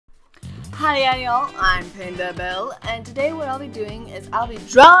Hi y'all, I'm PaintThatBell, and today what I'll be doing is I'll be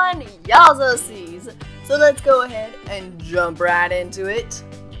drawing y'all's OCs. So let's go ahead and jump right into it.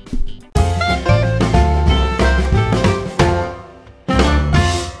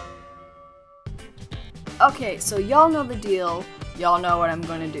 Okay, so y'all know the deal, y'all know what I'm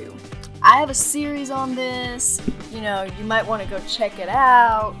gonna do. I have a series on this, you might want to go check it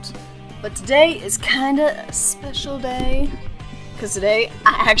out, but today is kinda a special day. Because today,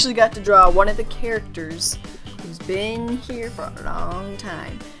 I actually got to draw one of the characters who's been here for a long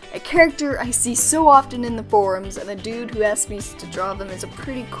time. A character I see so often in the forums, and the dude who asked me to draw them is a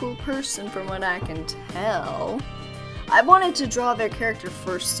pretty cool person from what I can tell. I wanted to draw their character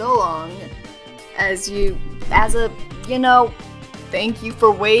for so long, thank you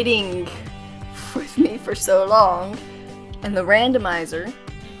for waiting with me for so long. And the randomizer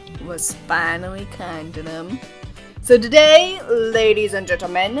was finally kind to them. So today, ladies and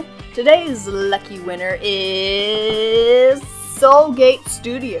gentlemen, today's lucky winner is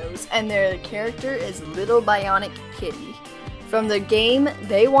SoulGate-Studios, and their character is Little Bionic Kitty, from the game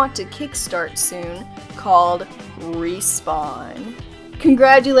they want to kickstart soon called Respawn.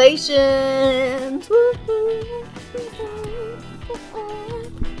 Congratulations!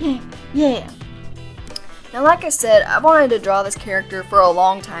 Yeah. Now, like I said, I've wanted to draw this character for a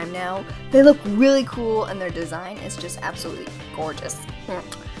long time now. They look really cool, and their design is just absolutely gorgeous.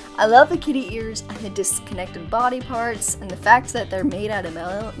 I love the kitty ears and the disconnected body parts, and the fact that they're made out of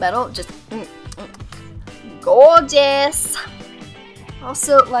metal, just gorgeous!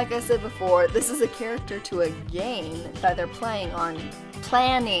 Also, like I said before, this is a character to a game that they're planning on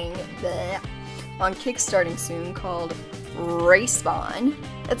kickstarting soon called Respawn.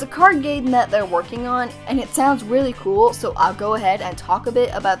 It's a card game that they're working on, and it sounds really cool, so I'll go ahead and talk a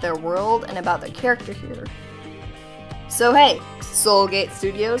bit about their world and about their character here. So hey,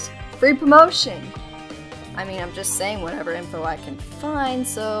 SoulGate-Studios, free promotion! I mean, I'm just saying whatever info I can find,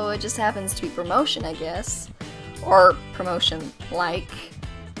 so it just happens to be promotion, I guess. Or promotion-like.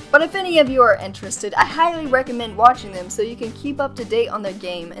 But if any of you are interested, I highly recommend watching them so you can keep up to date on their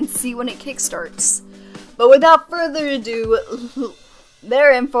game and see when it kickstarts. But without further ado,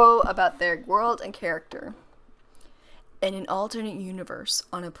 their info about their world and character. In an alternate universe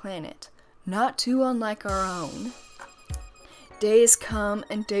on a planet not too unlike our own, days come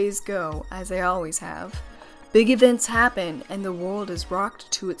and days go, as they always have. Big events happen, and the world is rocked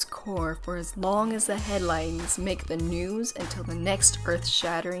to its core for as long as the headlines make the news until the next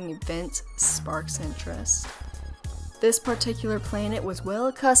earth-shattering event sparks interest. This particular planet was well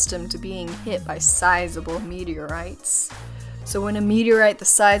accustomed to being hit by sizable meteorites. So when a meteorite the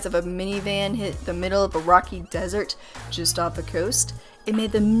size of a minivan hit the middle of a rocky desert just off the coast, it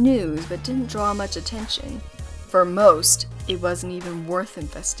made the news but didn't draw much attention. For most, it wasn't even worth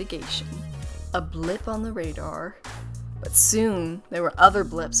investigation. A blip on the radar. But soon, there were other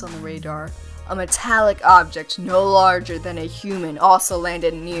blips on the radar. A metallic object no larger than a human also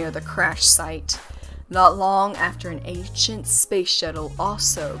landed near the crash site. Not long after, an ancient space shuttle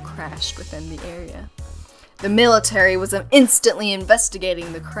also crashed within the area. The military was instantly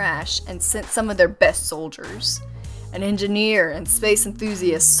investigating the crash and sent some of their best soldiers. An engineer and space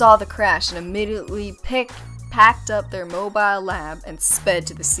enthusiast saw the crash and immediately packed up their mobile lab and sped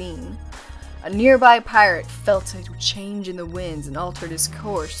to the scene. A nearby pirate felt a change in the winds and altered his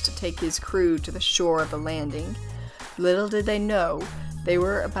course to take his crew to the shore of the landing. Little did they know, they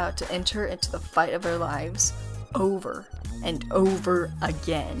were about to enter into the fight of their lives, over and over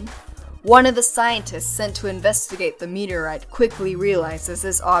again. One of the scientists sent to investigate the meteorite quickly realized that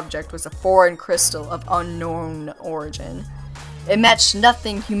this object was a foreign crystal of unknown origin. It matched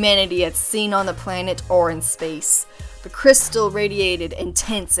nothing humanity had seen on the planet or in space. The crystal radiated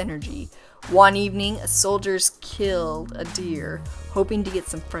intense energy. One evening, soldiers killed a deer, hoping to get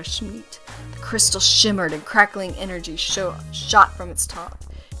some fresh meat. The crystal shimmered and crackling energy shot from its top,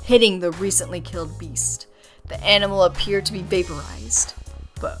 hitting the recently killed beast. The animal appeared to be vaporized.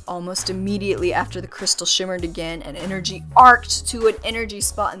 But almost immediately after the crystal shimmered again, an energy arced to an energy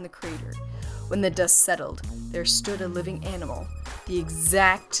spot in the crater. When the dust settled, there stood a living animal, the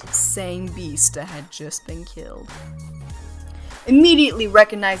exact same beast that had just been killed. Immediately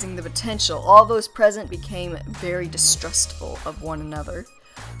recognizing the potential, all those present became very distrustful of one another.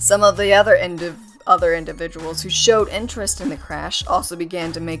 Some of the other individuals who showed interest in the crash also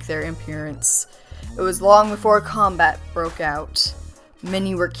began to make their appearance. It was long before combat broke out.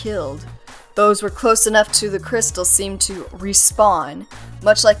 Many were killed. Those were close enough to the crystal seemed to respawn,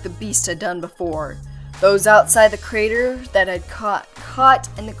 much like the beast had done before. Those outside the crater that had caught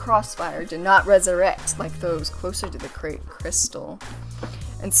in the crossfire did not resurrect like those closer to the crystal.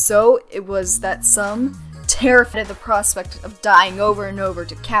 And so it was that some, terrified at the prospect of dying over and over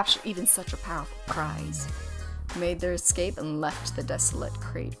to capture even such a powerful prize, made their escape and left the desolate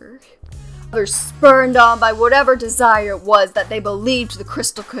crater. Others, spurned on by whatever desire it was that they believed the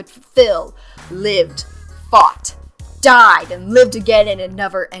crystal could fulfill, lived, fought, died, and lived again in a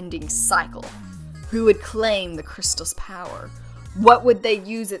never-ending cycle. Who would claim the crystal's power? What would they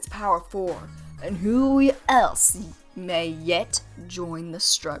use its power for? And who else may yet join the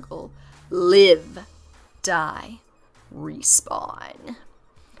struggle? Live, die, respawn.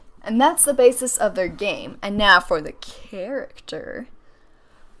 And that's the basis of their game. And now for the character.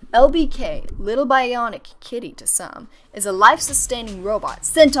 LBK, Little Bionic Kitty to some, is a life-sustaining robot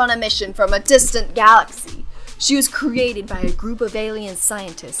sent on a mission from a distant galaxy. She was created by a group of alien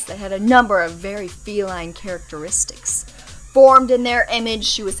scientists that had a number of very feline characteristics. Formed in their image,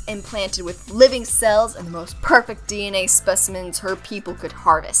 she was implanted with living cells and the most perfect DNA specimens her people could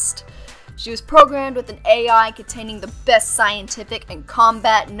harvest. She was programmed with an AI containing the best scientific and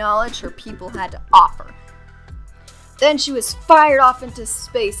combat knowledge her people had to offer. Then she was fired off into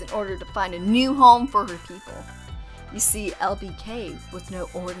space in order to find a new home for her people. You see, LBK was no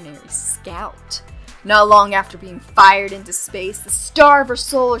ordinary scout. Not long after being fired into space, the star of her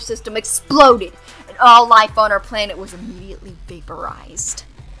solar system exploded, and all life on her planet was immediately vaporized.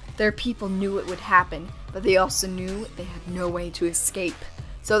 Their people knew it would happen, but they also knew they had no way to escape.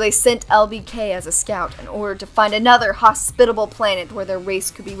 So they sent LBK as a scout in order to find another hospitable planet where their race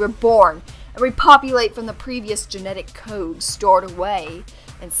could be reborn and repopulate from the previous genetic code stored away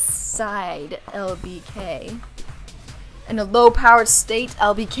inside LBK. In a low-powered state,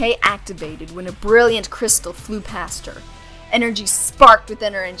 LBK activated when a brilliant crystal flew past her. Energy sparked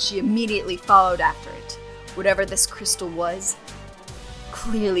within her and she immediately followed after it. Whatever this crystal was,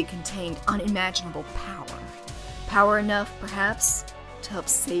 clearly contained unimaginable power. Power enough, perhaps, to help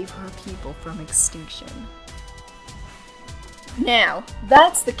save her people from extinction. Now,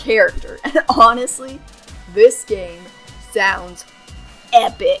 that's the character, and honestly, this game sounds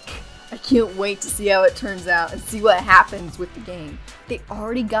epic. I can't wait to see how it turns out and see what happens with the game. They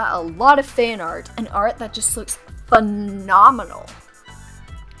already got a lot of fan art, and art that just looks phenomenal.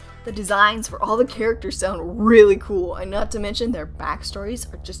 The designs for all the characters sound really cool, and not to mention their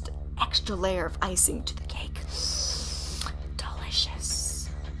backstories are just an extra layer of icing to the cake. Delicious.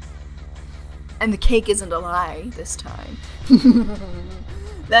 And the cake isn't a lie this time.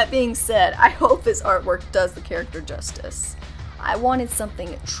 That being said, I hope this artwork does the character justice. I wanted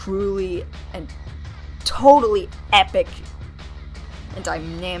something truly and totally epic and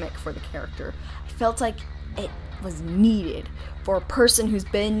dynamic for the character. I felt like it was needed for a person who's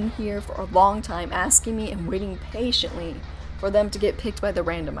been here for a long time asking me and waiting patiently for them to get picked by the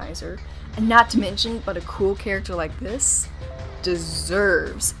randomizer. And not to mention, but a cool character like this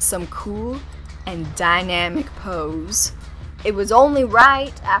deserves some cool and dynamic pose. It was only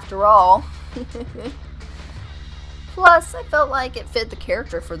right, after all. Plus, I felt like it fit the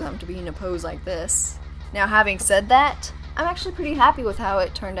character for them to be in a pose like this. Now, having said that, I'm actually pretty happy with how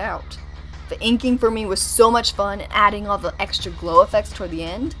it turned out. The inking for me was so much fun, and adding all the extra glow effects toward the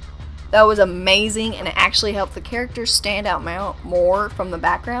end, that was amazing, and it actually helped the character stand out more from the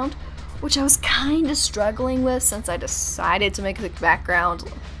background, which I was kind of struggling with since I decided to make the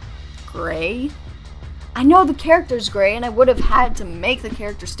background gray. I know the character's gray, and I would have had to make the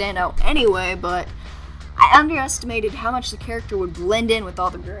character stand out anyway, but I underestimated how much the character would blend in with all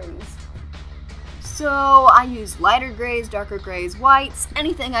the grays. So I used lighter grays, darker grays, whites,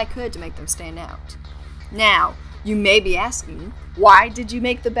 anything I could to make them stand out. Now, you may be asking, why did you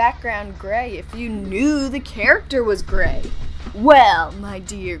make the background gray if you knew the character was gray? Well, my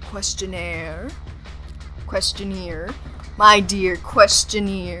dear questionnaire,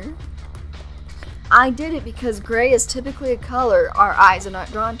 I did it because gray is typically a color our eyes are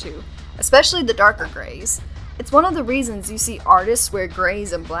not drawn to, especially the darker grays. It's one of the reasons you see artists wear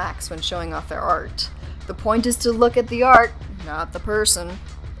grays and blacks when showing off their art. The point is to look at the art, not the person.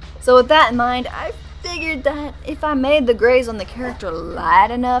 So with that in mind, I figured that if I made the grays on the character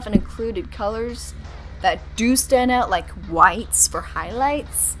light enough and included colors that do stand out like whites for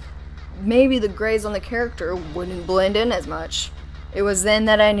highlights, maybe the grays on the character wouldn't blend in as much. It was then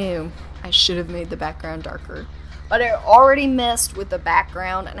that I knew I should have made the background darker. But I already messed with the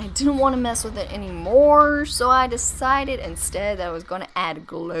background and I didn't want to mess with it anymore, so I decided instead that I was going to add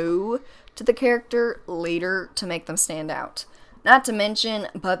glow to the character later to make them stand out. Not to mention,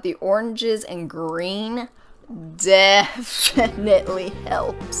 but the oranges and green definitely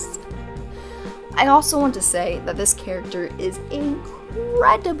helps. I also want to say that this character is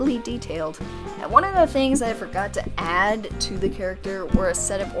incredibly detailed, And one of the things I forgot to add to the character were a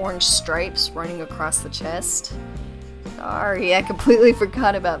set of orange stripes running across the chest. Sorry, I completely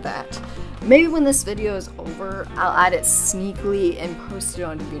forgot about that. Maybe when this video is over, I'll add it sneakily and post it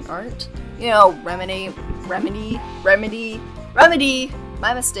on DeviantArt. You know, remedy,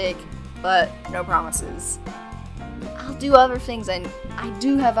 my mistake, but no promises. I'll do other things, and I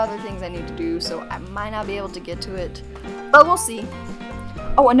do have other things I need to do, so I might not be able to get to it, but we'll see.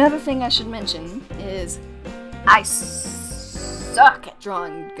 Oh, another thing I should mention is I suck at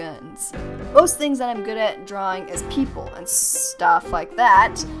drawing guns. Most things that I'm good at drawing is people and stuff like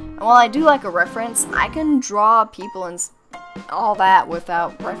that. And while I do like a reference, I can draw people and all that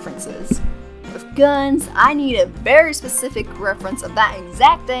without references. With guns, I need a very specific reference of that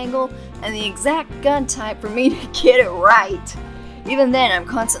exact angle and the exact gun type for me to get it right. Even then, I'm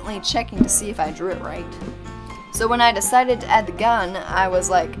constantly checking to see if I drew it right. So when I decided to add the gun, I was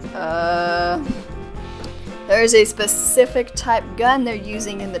like, there's a specific type gun they're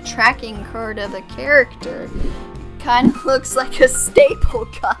using in the tracking card of the character. It kind of looks like a staple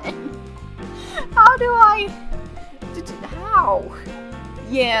gun. How?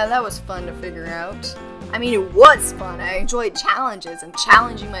 Yeah, that was fun to figure out. I mean, it was fun. I enjoyed challenges and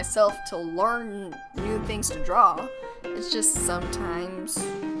challenging myself to learn new things to draw. It's just sometimes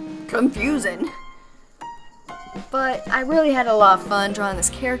confusing. But I really had a lot of fun drawing this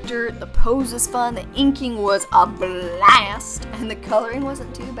character. The pose was fun, the inking was a blast, and the coloring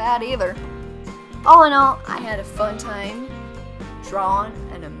wasn't too bad either. All in all, I had a fun time drawing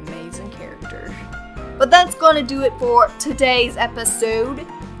an amazing character. But that's gonna do it for today's episode.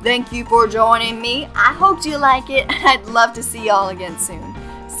 Thank you for joining me. I hope you like it, and I'd love to see y'all again soon.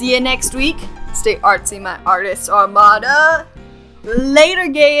 See you next week. Stay artsy, my artist armada. Later,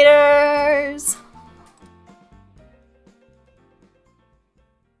 Gators!